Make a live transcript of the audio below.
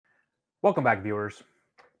Welcome back, viewers.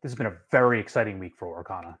 This has been a very exciting week for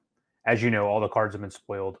Lorcana. As you know, all the cards have been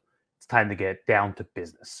spoiled. It's time to get down to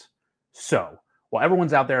business. So, while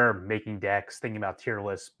everyone's out there making decks, thinking about tier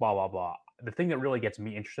lists, blah, blah, blah, the thing that really gets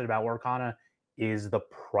me interested about Lorcana is the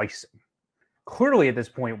pricing. Clearly, at this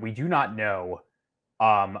point, we do not know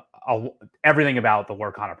um, everything about the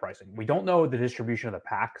Lorcana pricing. We don't know the distribution of the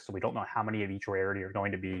packs, so we don't know how many of each rarity are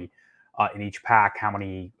going to be in each pack, how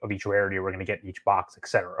many of each rarity we're going to get in each box,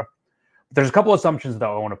 etc. There's a couple assumptions that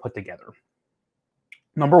I want to put together.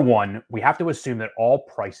 Number one, we have to assume that all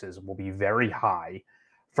prices will be very high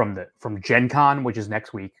from Gen Con, which is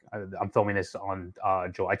next week. I'm filming this on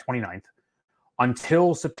July 29th,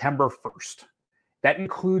 until September 1st. That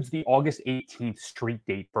includes the August 18th street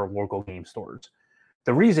date for local game stores.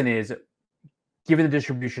 The reason is, given the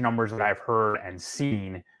distribution numbers that I've heard and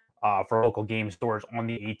seen for local game stores on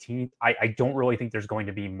the 18th, I don't really think there's going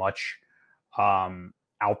to be much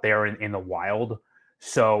out there in the wild.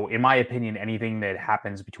 So, in my opinion, anything that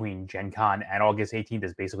happens between Gen Con and August 18th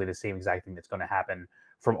is basically the same exact thing that's going to happen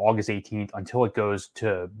from August 18th until it goes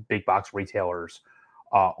to big box retailers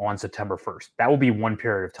on September 1st. That will be one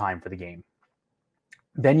period of time for the game.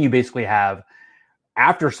 Then you basically have,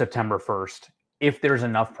 after September 1st, if there's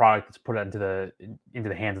enough product that's put into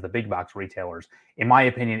the hands of the big box retailers, in my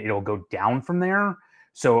opinion, it'll go down from there.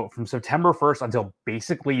 So from September 1st until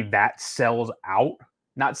basically that sells out,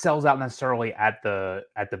 not sells out necessarily at the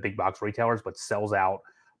big box retailers, but sells out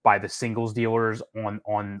by the singles dealers on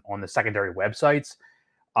the secondary websites,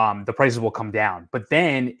 the prices will come down. But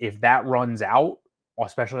then if that runs out,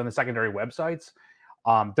 especially on the secondary websites,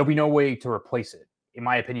 there'll be no way to replace it. In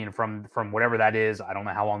my opinion, from whatever that is, I don't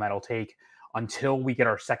know how long that'll take until we get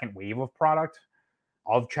our second wave of product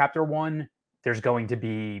of Chapter 1. There's going to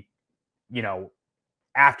be,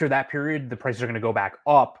 after that period, the prices are going to go back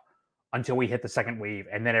up until we hit the second wave,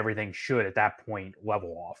 and then everything should, at that point, level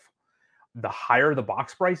off. The higher the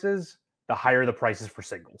box prices, the higher the prices for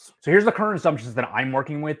singles. So here's the current assumptions that I'm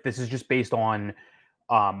working with. This is just based on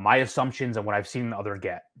my assumptions and what I've seen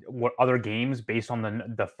other games based on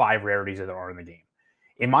the 5 rarities that there are in the game.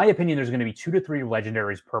 In my opinion, there's going to be 2 to 3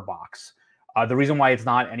 legendaries per box. The reason why it's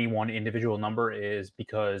not any one individual number is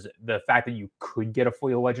because the fact that you could get a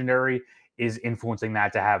foil legendary is influencing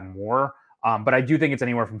that to have more. But I do think it's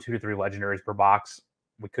anywhere from 2 to 3 legendaries per box.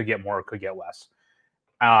 We could get more, could get less.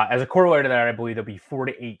 As a corollary to that, I believe there'll be 4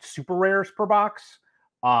 to 8 super rares per box.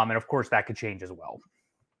 And of course, that could change as well.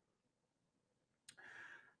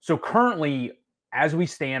 So currently, as we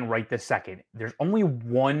stand right this second, there's only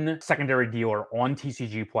one secondary dealer on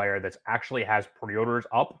TCG Player that actually has pre-orders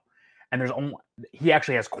up. And he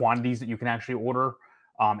actually has quantities that you can actually order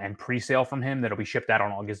and pre-sale from him that'll be shipped out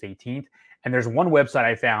on August 18th. And there's one website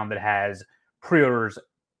I found that has pre-orders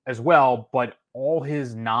as well, but all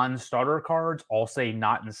his non-starter cards all say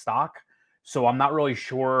not in stock. So I'm not really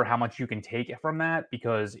sure how much you can take from that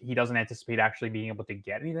because he doesn't anticipate actually being able to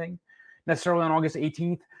get anything necessarily on August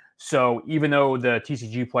 18th. So even though the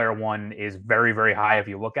TCG Player one is very, very high if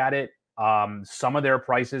you look at it, some of their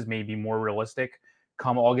prices may be more realistic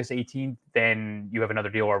come August 18th. Then you have another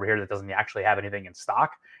dealer over here that doesn't actually have anything in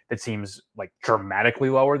stock that seems like dramatically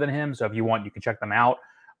lower than him. So if you want, you can check them out.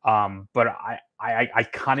 But I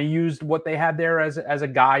kind of used what they had there as a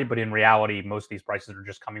guide, but in reality, most of these prices are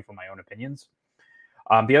just coming from my own opinions.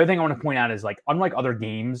 The other thing I want to point out is, like, unlike other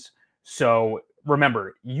games, so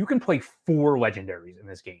remember, you can play 4 legendaries in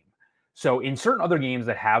this game. So in certain other games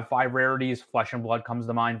that have 5 rarities, Flesh and Blood comes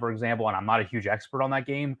to mind, for example, and I'm not a huge expert on that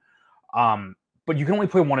game, but you can only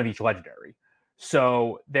play 1 of each legendary.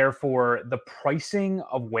 So therefore, the pricing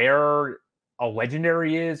of where a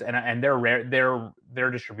legendary is and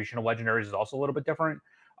their distribution of legendaries is also a little bit different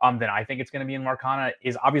than I think it's going to be in Lorcana,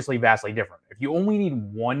 is obviously vastly different. If you only need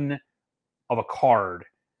 1 of a card,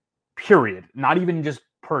 period, not even just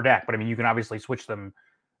per deck, but I mean, you can obviously switch them,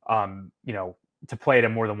 to play it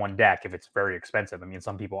in more than 1 deck if it's very expensive. I mean,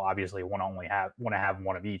 some people obviously want to have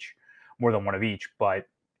 1 of each, more than 1 of each, but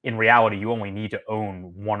in reality, you only need to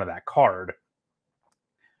own 1 of that card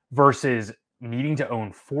versus needing to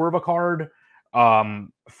own 4 of a card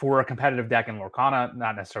for a competitive deck in Lorcana.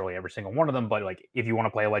 Not necessarily every single one of them, but like if you want to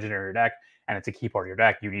play a legendary deck and it's a key part of your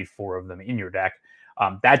deck, you need 4 of them in your deck.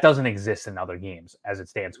 That doesn't exist in other games as it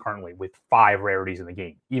stands currently with 5 rarities in the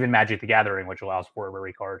game. Even Magic the Gathering, which allows for a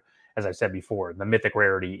rarity card, as I said before, the mythic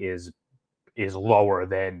rarity is lower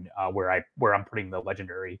than where I'm putting the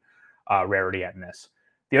legendary rarity at in this.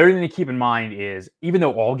 The other thing to keep in mind is, even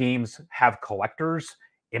though all games have collectors,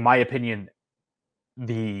 in my opinion,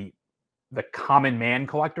 the common man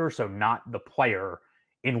collector, so not the player,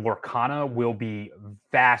 in Lorcana will be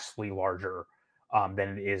vastly larger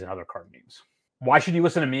than it is in other card games. Why should you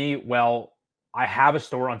listen to me? Well, I have a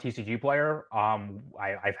store on TCG Player.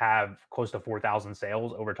 I've have close to 4,000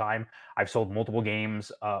 sales over time. I've sold multiple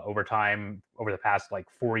games over time over the past like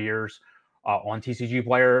 4 years on TCG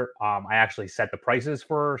Player. I actually set the prices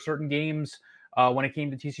for certain games when it came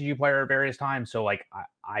to TCG Player at various times. So like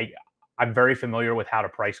I'm very familiar with how to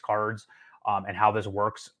price cards and how this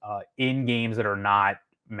works in games that are not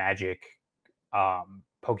Magic,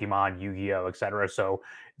 Pokemon, Yu-Gi-Oh, etc. So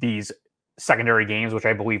these secondary games, which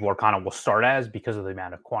I believe Lorcana will start as because of the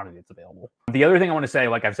amount of quantity that's available. The other thing I want to say,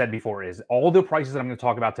 like I've said before, is all the prices that I'm going to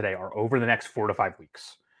talk about today are over the next 4 to 5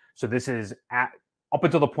 weeks. So this is up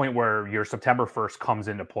until the point where your September 1st comes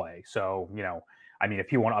into play. So, I mean, if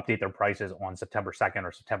people want to update their prices on September 2nd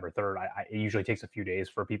or September 3rd, it usually takes a few days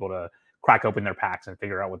for people to crack open their packs and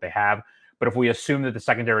figure out what they have. But if we assume that the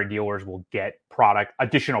secondary dealers will get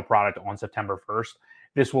additional product on September 1st,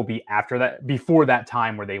 this will be after that, before that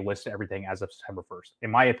time where they list everything as of September 1st.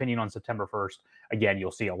 In my opinion, on September 1st, again,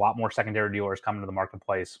 you'll see a lot more secondary dealers come into the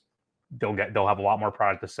marketplace. They'll have a lot more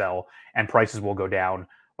product to sell, and prices will go down,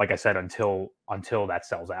 like I said, until that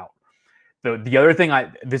sells out. The other thing,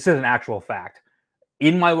 this is an actual fact.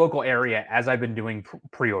 In my local area, as I've been doing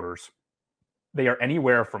pre-orders, they are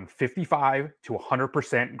anywhere from 55 to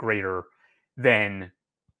 100% greater than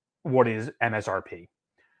what is MSRP.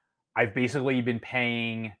 I've basically been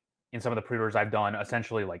paying, in some of the pre-orders I've done,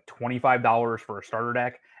 essentially like $25 for a starter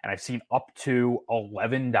deck, and I've seen up to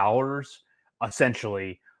 $11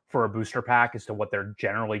 essentially for a booster pack as to what they're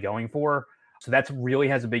generally going for. So that really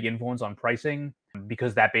has a big influence on pricing,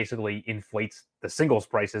 because that basically inflates the singles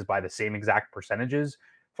prices by the same exact percentages.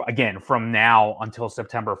 Again, from now until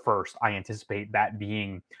September 1st, I anticipate that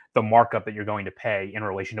being the markup that you're going to pay in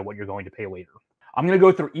relation to what you're going to pay later. I'm going to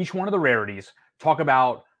go through each one of the rarities, talk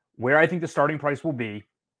about where I think the starting price will be,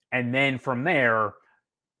 and then from there,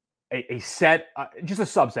 a set, just a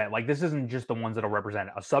subset. Like, this isn't just the ones that'll represent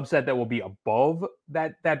a subset that will be above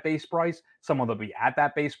that base price. Some of them will be at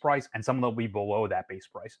that base price, and some of them will be below that base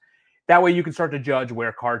price. That way, you can start to judge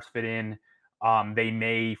where cards fit in. They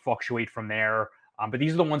may fluctuate from there, but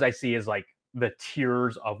these are the ones I see as like the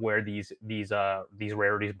tiers of where these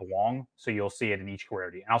rarities belong. So you'll see it in each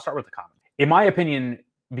rarity, and I'll start with the common. In my opinion,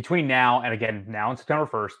 between now and again, now and September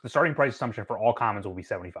 1st, the starting price assumption for all commons will be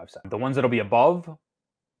 75 cents. The ones that'll be above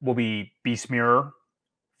will be Beast Mirror,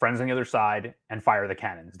 Friends on the Other Side, and Fire the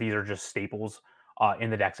Cannons. These are just staples in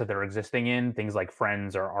the decks that they're existing in. Things like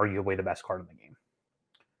Friends are arguably the best card in the game.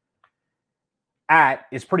 At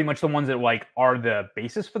is pretty much the ones that like are the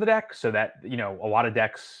basis for the deck, so that, a lot of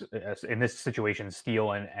decks in this situation,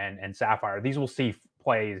 Steel and Sapphire, these will see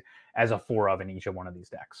play as a 4 of in each of one of these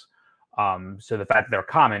decks. So the fact that they're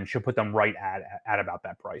common should put them right at about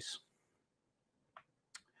that price.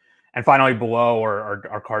 And finally, below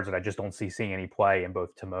are cards that I just don't see seeing any play in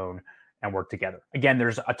both Timon and Work Together. Again,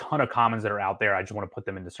 there's a ton of commons that are out there. I just want to put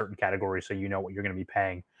them into certain categories so you know what you're going to be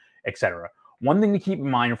paying, etc. One thing to keep in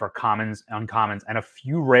mind for commons, uncommons, and a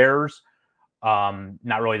few rares,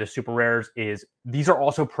 not really the super rares, is these are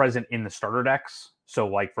also present in the starter decks. So,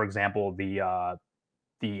 like, for example, the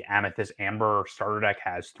Amethyst Amber starter deck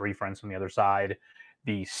has 3 Friends from the Other Side.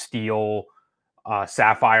 The Steel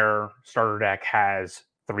Sapphire starter deck has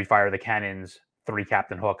 3 Fire the Cannons, 3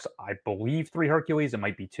 Captain Hooks, I believe 3 Hercules, it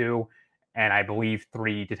might be 2, and I believe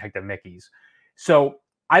 3 Detective Mickeys. So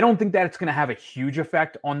I don't think that it's going to have a huge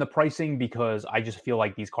effect on the pricing, because I just feel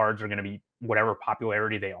like these cards are going to be whatever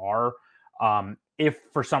popularity they are. If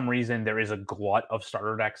for some reason there is a glut of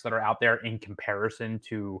starter decks that are out there in comparison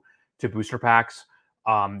to booster packs,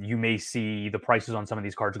 you may see the prices on some of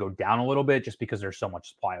these cards go down a little bit just because there's so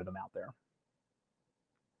much supply of them out there.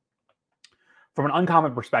 From an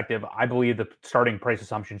uncommon perspective, I believe the starting price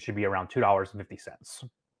assumption should be around $2.50.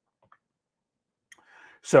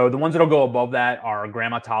 So the ones that'll go above that are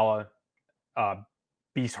Grandma Tala,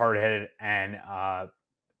 Beast Hardheaded, and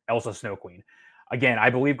Elsa Snow Queen. Again, I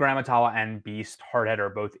believe Grandma Tala and Beast Hardhead are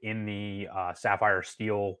both in the Sapphire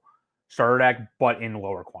Steel starter deck, but in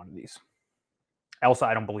lower quantities. Elsa,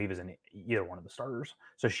 I don't believe, is in either one of the starters,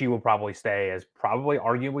 so she will probably stay as probably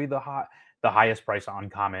arguably the highest price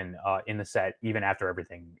uncommon in the set, even after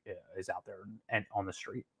everything is out there and on the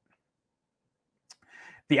street.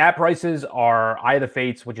 The at prices are Eye of the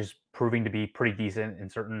Fates, which is proving to be pretty decent in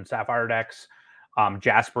certain Sapphire decks.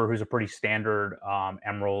 Jasper, who's a pretty standard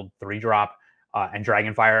Emerald 3-drop, and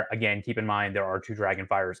Dragonfire. Again, keep in mind there are 2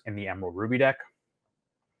 Dragonfires in the Emerald Ruby deck.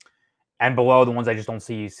 And below, the ones I just don't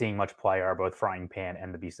see seeing much play are both Frying Pan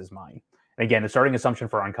and The Beast Is Mine. And again, the starting assumption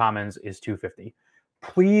for uncommons is $2.50.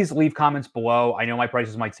 Please leave comments below. I know my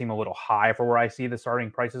prices might seem a little high for where I see the starting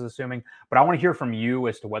prices, assuming, but I want to hear from you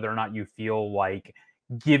as to whether or not you feel like,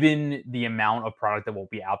 given the amount of product that will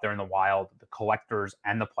be out there in the wild, the collectors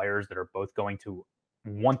and the players that are both going to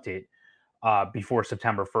want it before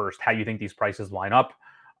September 1st, how you think these prices line up.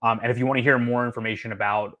 And if you want to hear more information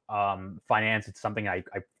about finance, it's something I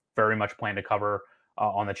very much plan to cover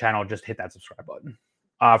on the channel. Just hit that subscribe button.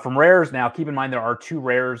 From rares, now keep in mind there are 2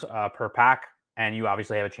 rares per pack, and you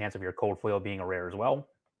obviously have a chance of your cold foil being a rare as well.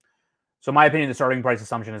 So in my opinion, the starting price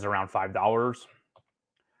assumption is around $5.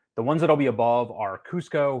 The ones that'll be above are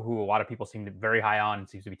Cusco, who a lot of people seem to be very high on and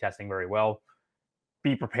seems to be testing very well.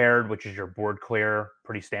 Be Prepared, which is your board clear,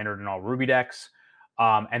 pretty standard in all Ruby decks.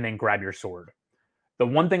 And then Grab Your Sword. The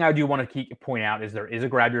one thing I do want to point out is there is a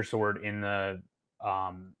Grab Your Sword in the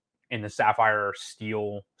Sapphire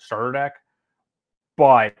Steel starter deck,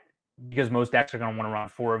 but because most decks are going to want to run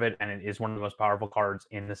 4 of it, and it is one of the most powerful cards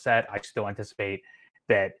in the set, I still anticipate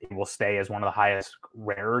that it will stay as one of the highest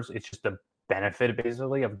rares. It's just the benefit,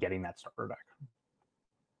 basically, of getting that starter deck.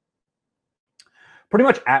 Pretty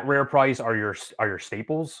much at rare price are your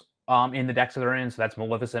staples in the decks that they're in. So that's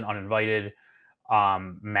Maleficent, Uninvited,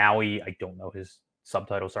 Maui. I don't know his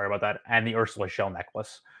subtitle. Sorry about that. And the Ursula Shell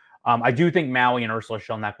Necklace. I do think Maui and Ursula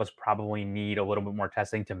Shell Necklace probably need a little bit more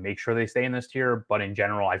testing to make sure they stay in this tier. But in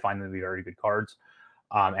general, I find them to be very good cards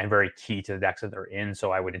and very key to the decks that they're in.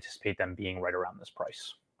 So I would anticipate them being right around this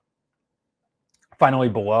price. Finally,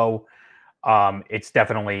 below, it's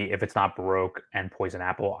definitely, if it's not Baroque and Poison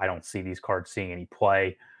Apple, I don't see these cards seeing any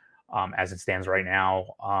play as it stands right now.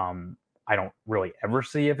 I don't really ever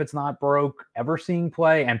see, if it's not Baroque, ever seeing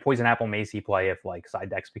play, and Poison Apple may see play if like side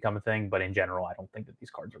decks become a thing, but in general, I don't think that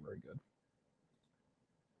these cards are very good.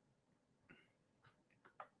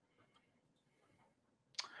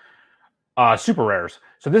 Super rares.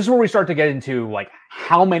 So this is where we start to get into like,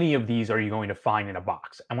 how many of these are you going to find in a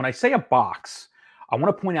box? And when I say a box, I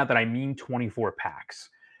want to point out that I mean 24 packs,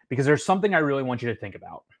 because there's something I really want you to think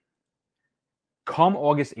about. Come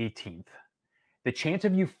August 18th, the chance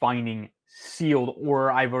of you finding sealed, or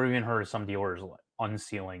I've even heard of some dealers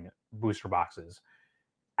unsealing booster boxes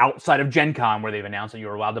outside of Gen Con, where they've announced that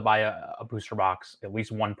you're allowed to buy a booster box, at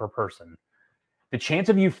least 1 per person. The chance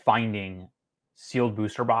of you finding sealed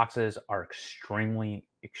booster boxes are extremely,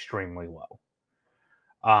 extremely low.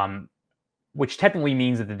 Which technically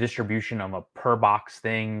means that the distribution of a per box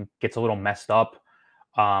thing gets a little messed up.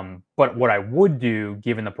 But what I would do,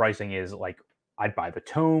 given the pricing, is like, I'd buy the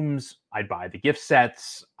tomes, I'd buy the gift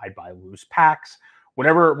sets, I'd buy loose packs,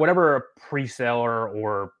 whatever a pre-seller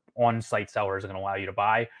or on-site seller is going to allow you to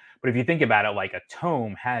buy. But if you think about it, like a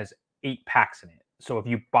tome has 8 packs in it. So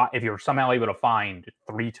if you're somehow able to find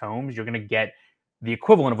 3 tomes, you're going to get the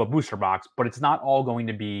equivalent of a booster box, but it's not all going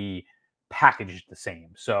to be packaged the same.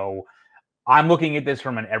 So I'm looking at this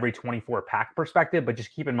from an every 24 pack perspective, but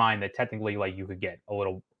just keep in mind that technically, like, you could get a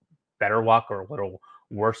little better luck or a little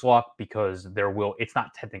worse luck, because it's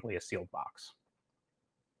not technically a sealed box.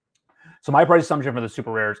 So my price assumption for the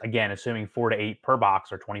super rares, again, assuming 4 to 8 per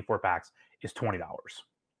box or 24 packs, is $20.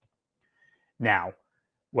 Now,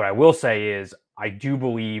 what I will say is I do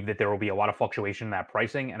believe that there will be a lot of fluctuation in that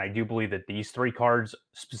pricing, and I do believe that these 3 cards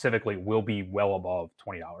specifically will be well above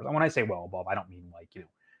 $20. And when I say well above, I don't mean like,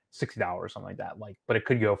 $60 or something like that. But it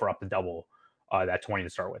could go for up to double that 20 to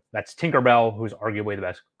start with. That's Tinkerbell, who's arguably the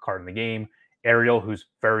best card in the game. Ariel, who's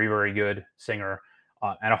very, very good singer.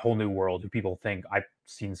 And A Whole New World, who people think, I've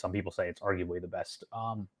seen some people say it's arguably the best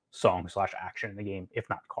song/action in the game, if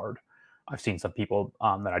not card. I've seen some people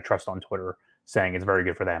that I trust on Twitter saying it's very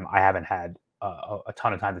good for them. I haven't had a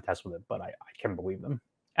ton of time to test with it, but I can believe them.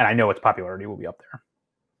 And I know its popularity will be up there.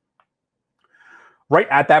 Right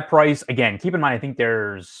at that price, again, keep in mind, I think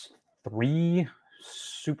there's 3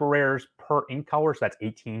 super rares per ink color, so that's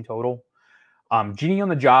 18 total. Genie on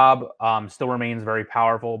the Job still remains very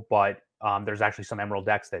powerful, but there's actually some Emerald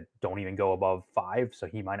decks that don't even go above 5, so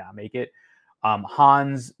he might not make it.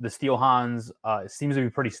 Hans, the Steel Hans, seems to be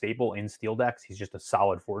pretty stable in Steel decks. He's just a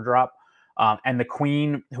solid 4-drop. And the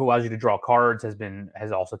Queen, who allows you to draw cards,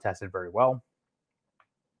 has also tested very well.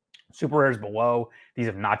 Super rares below, these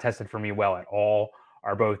have not tested for me well at all,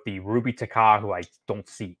 are both the Ruby Taka, who I don't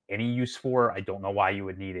see any use for. I don't know why you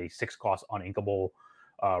would need a 6-cost uninkable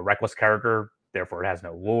Reckless character. Therefore, it has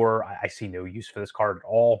no lore. I see no use for this card at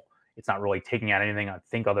all. It's not really taking out anything, I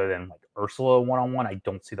think, other than like Ursula one-on-one. I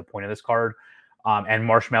don't see the point of this card. And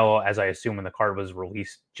Marshmallow, as I assume when the card was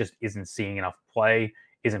released, just isn't seeing enough play,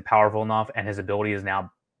 isn't powerful enough, and his ability is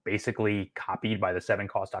now basically copied by the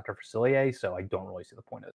 7-cost Dr. Facilier, so I don't really see the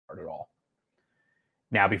point of this card at all.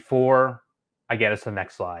 Now, before I get us to the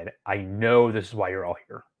next slide, I know this is why you're all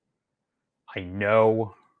here. I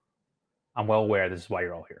know, I'm well aware this is why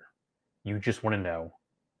you're all here. You just want to know,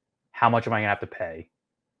 how much am I going to have to pay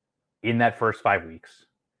in that first 5 weeks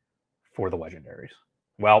for the legendaries?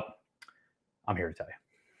 Well, I'm here to tell you.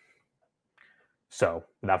 So,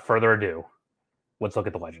 without further ado, let's look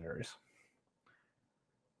at the legendaries.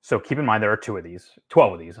 So keep in mind there are 12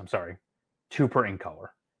 of these, I'm sorry, 2 per ink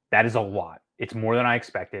color. That is a lot. It's more than I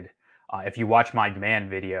expected. If you watch my demand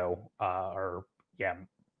video,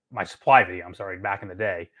 my supply video, I'm sorry, back in the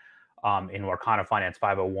day, in Lorcana Finance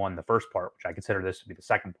 501, the first part, which I consider this to be the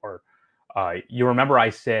second part, you remember I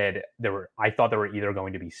said I thought there were either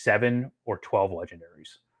going to be 7 or 12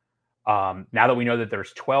 legendaries. Now that we know that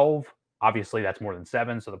there's 12, obviously that's more than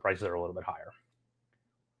 7, so the prices are a little bit higher.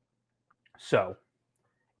 So,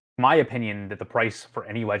 my opinion that the price for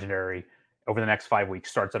any legendary over the next 5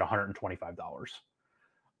 weeks starts at $125.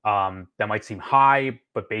 That might seem high,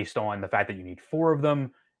 but based on the fact that you need 4 of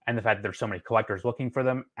them, and the fact that there's so many collectors looking for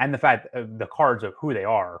them, and the fact the cards of who they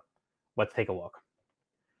are, let's take a look.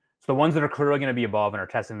 So the ones that are clearly going to be above and are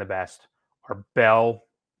testing the best are Belle,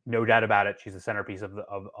 no doubt about it. She's the centerpiece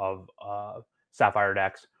of Sapphire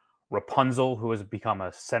decks. Rapunzel, who has become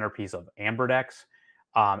a centerpiece of Amber decks,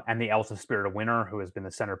 and the Elsa Spirit of Winter, who has been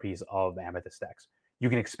the centerpiece of Amethyst decks. You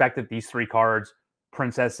can expect that these 3 cards,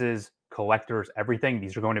 princesses, collectors, everything,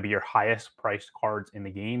 these are going to be your highest priced cards in the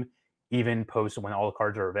game, even post when all the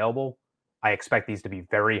cards are available. I expect these to be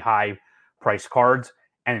very high priced cards.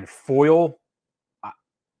 And in foil,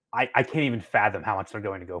 I can't even fathom how much they're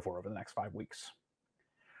going to go for over the next 5 weeks.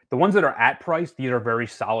 The ones that are at price, these are very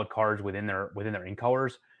solid cards within their ink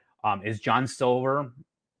colors. Is John Silver,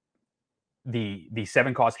 the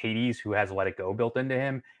 7-cost Hades, who has Let It Go built into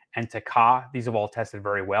him, and Taka. These have all tested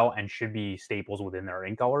very well and should be staples within their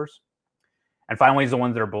ink colors. And finally, the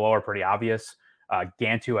ones that are below are pretty obvious.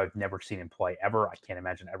 Gantu, I've never seen him play ever. I can't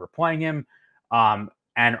imagine ever playing him.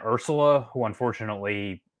 And Ursula, who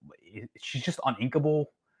unfortunately, she's just uninkable.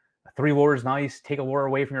 3 lore is nice. Take a lore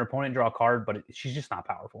away from your opponent and draw a card, but she's just not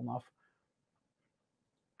powerful enough.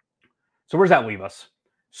 So where does that leave us?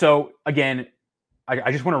 So again,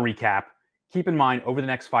 I just want to recap. Keep in mind, over the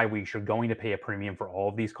next 5 weeks, you're going to pay a premium for all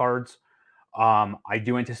of these cards. I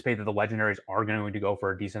do anticipate that the legendaries are going to go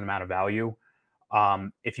for a decent amount of value.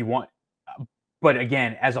 If you want, but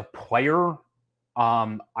again, as a player,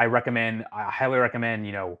 I highly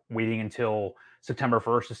recommend, waiting until September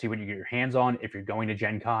 1st to see what you get your hands on. If you're going to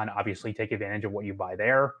Gen Con, obviously take advantage of what you buy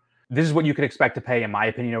there. This is what you could expect to pay, in my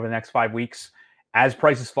opinion, over the next 5 weeks. As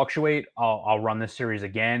prices fluctuate, I'll run this series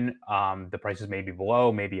again. The prices may be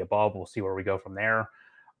below, maybe above. We'll see where we go from there.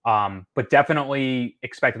 But definitely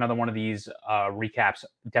expect another one of these recaps,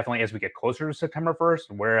 definitely as we get closer to September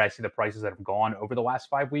 1st, where I see the prices that have gone over the last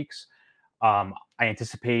 5 weeks. I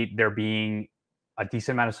anticipate there being a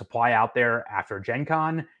decent amount of supply out there after Gen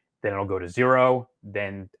Con. Then it'll go to 0.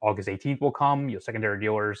 Then August 18th will come. Your secondary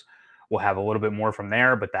dealers will have a little bit more from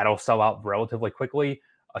there, but that'll sell out relatively quickly,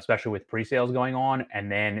 especially with pre-sales going on.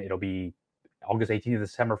 And then it'll be August 18th to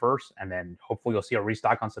September 1st. And then hopefully you'll see a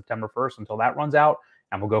restock on September 1st until that runs out,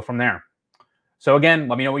 and we'll go from there. So again,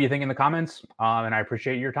 let me know what you think in the comments. And I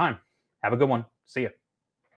appreciate your time. Have a good one. See ya.